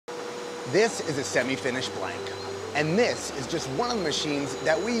This is a semi-finished blank. And this is just one of the machines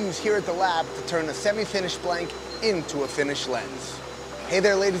that we use here at the lab to turn a semi-finished blank into a finished lens. Hey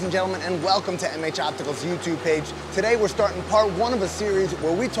there, ladies and gentlemen, and welcome to MH Optical's YouTube page. Today we're starting part one of a series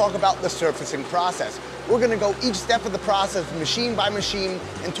where we talk about the surfacing process. We're gonna go each step of the process, machine by machine,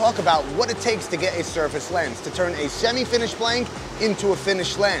 and talk about what it takes to get a surface lens, to turn a semi-finished blank into a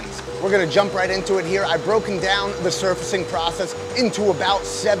finished lens. We're gonna jump right into it here. I've broken down the surfacing process into about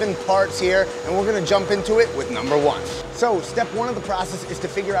 7 parts here, and we're gonna jump into it with number 1. So, step 1 of the process is to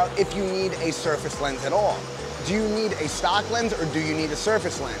figure out if you need a surface lens at all. Do you need a stock lens or do you need a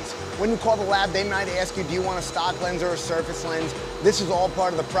surface lens? When you call the lab, they might ask you, do you want a stock lens or a surface lens? This is all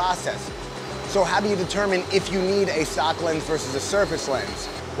part of the process. So how do you determine if you need a stock lens versus a surface lens?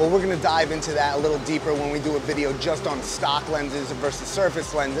 Well, we're gonna dive into that a little deeper when we do a video just on stock lenses versus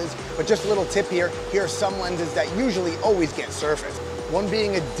surface lenses. But just a little tip here are some lenses that usually always get surfaced. One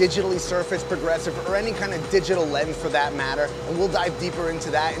being a digitally surfaced progressive or any kind of digital lens for that matter, and we'll dive deeper into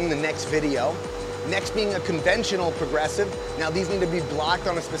that in the next video. Next being a conventional progressive. Now these need to be blocked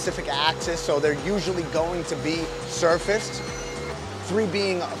on a specific axis, so they're usually going to be surfaced. 3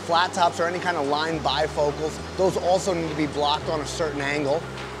 being flat tops or any kind of line bifocals. Those also need to be blocked on a certain angle.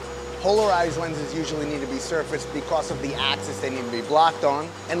 Polarized lenses usually need to be surfaced because of the axis they need to be blocked on.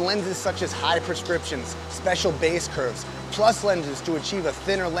 And lenses such as high prescriptions, special base curves, plus lenses to achieve a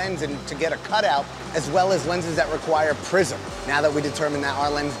thinner lens and to get a cutout, as well as lenses that require prism. Now that we determined that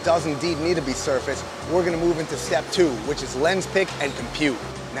our lens does indeed need to be surfaced, we're gonna move into step 2, which is lens pick and compute.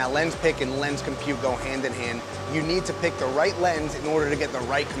 Now lens pick and lens compute go hand in hand. You need to pick the right lens in order to get the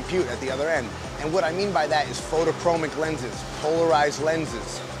right compute at the other end. And what I mean by that is photochromic lenses, polarized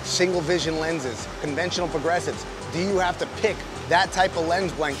lenses, single vision lenses, conventional progressives. Do you have to pick that type of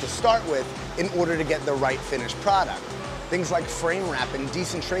lens blank to start with in order to get the right finished product? Things like frame wrap and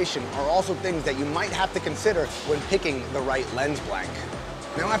decentration are also things that you might have to consider when picking the right lens blank.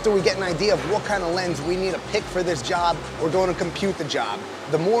 Now after we get an idea of what kind of lens we need to pick for this job, we're going to compute the job.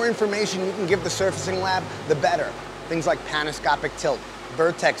 The more information you can give the surfacing lab, the better. Things like panoscopic tilt,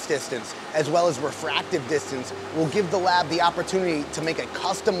 vertex distance, as well as refractive distance will give the lab the opportunity to make a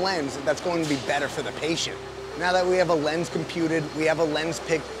custom lens that's going to be better for the patient. Now that we have a lens computed, we have a lens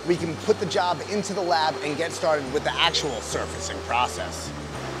picked, we can put the job into the lab and get started with the actual surfacing process.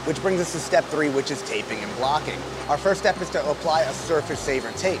 Which brings us to step 3, which is taping and blocking. Our first step is to apply a surface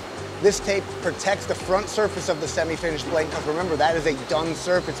saver tape. This tape protects the front surface of the semi-finished blank, because remember, that is a done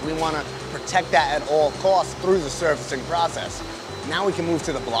surface. We want to protect that at all costs through the surfacing process. Now we can move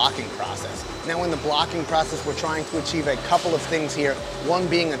to the blocking process. Now in the blocking process, we're trying to achieve a couple of things here. One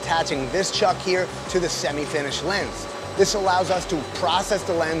being attaching this chuck here to the semi-finished lens. This allows us to process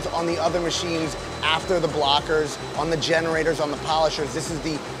the lens on the other machines after the blockers, on the generators, on the polishers. This is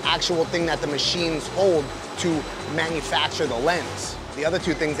the actual thing that the machines hold to manufacture the lens. The other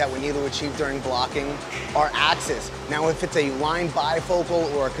 2 things that we need to achieve during blocking are axis. Now if it's a line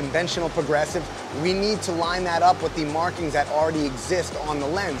bifocal or a conventional progressive, we need to line that up with the markings that already exist on the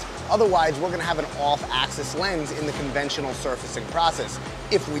lens. Otherwise, we're gonna have an off-axis lens in the conventional surfacing process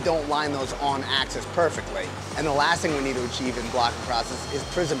if we don't line those on axis perfectly. And the last thing we need to achieve in blocking process is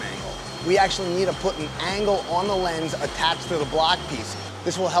prism angle. We actually need to put an angle on the lens attached to the block piece.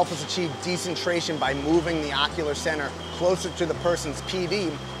 This will help us achieve decentration by moving the ocular center closer to the person's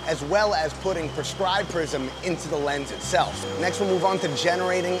PD, as well as putting prescribed prism into the lens itself. Next, we'll move on to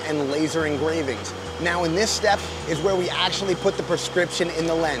generating and laser engravings. Now in this step is where we actually put the prescription in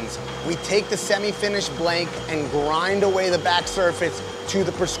the lens. We take the semi-finished blank and grind away the back surface to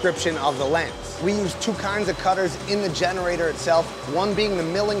the prescription of the lens. We use 2 kinds of cutters in the generator itself, one being the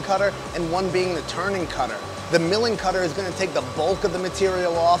milling cutter and one being the turning cutter. The milling cutter is going to take the bulk of the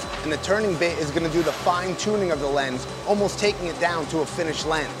material off, and the turning bit is going to do the fine tuning of the lens, almost taking it down to a finished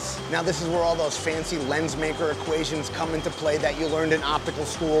lens. Now this is where all those fancy lens maker equations come into play that you learned in optical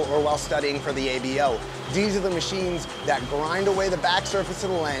school or while studying for the ABO. These are the machines that grind away the back surface of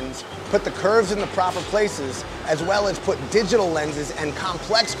the lens, put the curves in the proper places, as well as put digital lenses and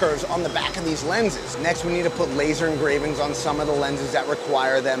complex curves on the back of these lenses. Next, we need to put laser engravings on some of the lenses that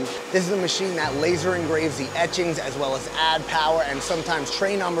require them. This is a machine that laser engraves the etchings as well as add power and sometimes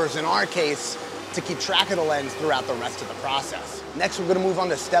tray numbers in our case to keep track of the lens throughout the rest of the process. Next, we're gonna move on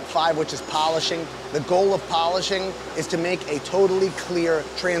to step 5, which is polishing. The goal of polishing is to make a totally clear,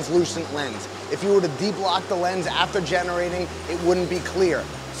 translucent lens. If you were to deblock the lens after generating, it wouldn't be clear.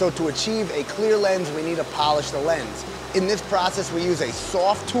 So to achieve a clear lens, we need to polish the lens. In this process, we use a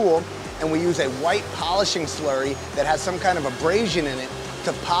soft tool and we use a white polishing slurry that has some kind of abrasion in it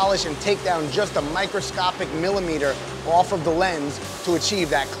to polish and take down just a microscopic millimeter off of the lens to achieve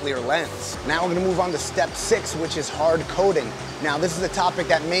that clear lens. Now we're gonna move on to step 6, which is hard coating. Now this is a topic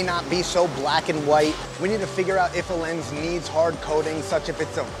that may not be so black and white. We need to figure out if a lens needs hard coating, such if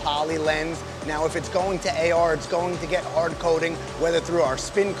it's a poly lens. Now if it's going to AR, it's going to get hard coating, whether through our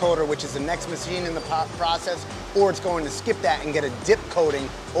spin coater, which is the next machine in the process, or it's going to skip that and get a dip coating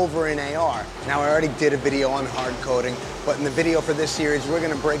over in AR. Now I already did a video on hard coating, but in the video for this series, we're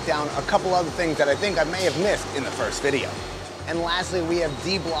gonna break down a couple other things that I think I may have missed in the first video. And lastly, we have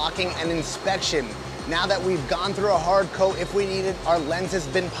deblocking and inspection. Now that we've gone through a hard coat, if we need it, our lens has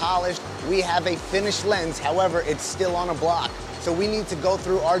been polished, we have a finished lens, however, it's still on a block. So we need to go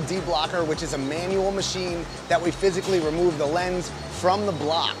through our deblocker, which is a manual machine that we physically remove the lens from the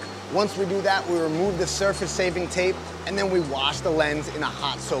block. Once we do that, we remove the surface-saving tape, and then we wash the lens in a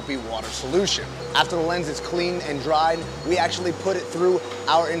hot soapy water solution. After the lens is cleaned and dried, we actually put it through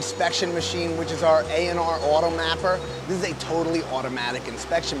our inspection machine, which is our A&R Auto Mapper. This is a totally automatic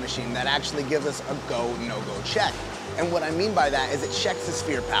inspection machine that actually gives us a go, no-go check. And what I mean by that is it checks the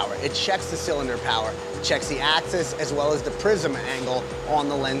sphere power, it checks the cylinder power, it checks the axis as well as the prism angle on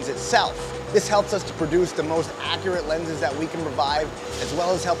the lens itself. This helps us to produce the most accurate lenses that we can provide, as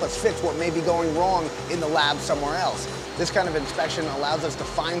well as help us fix what may be going wrong in the lab somewhere else. This kind of inspection allows us to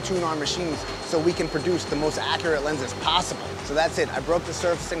fine-tune our machines so we can produce the most accurate lenses possible. So that's it. I broke the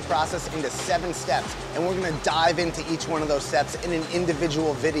surfacing process into 7 steps, and we're gonna dive into each one of those steps in an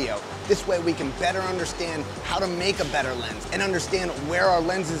individual video. This way we can better understand how to make a better lens and understand where our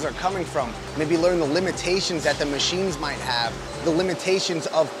lenses are coming from. Maybe learn the limitations that the machines might have, the limitations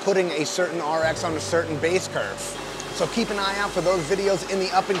of putting a certain RX on a certain base curve. So keep an eye out for those videos in the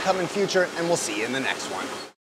up and coming future, and we'll see you in the next one.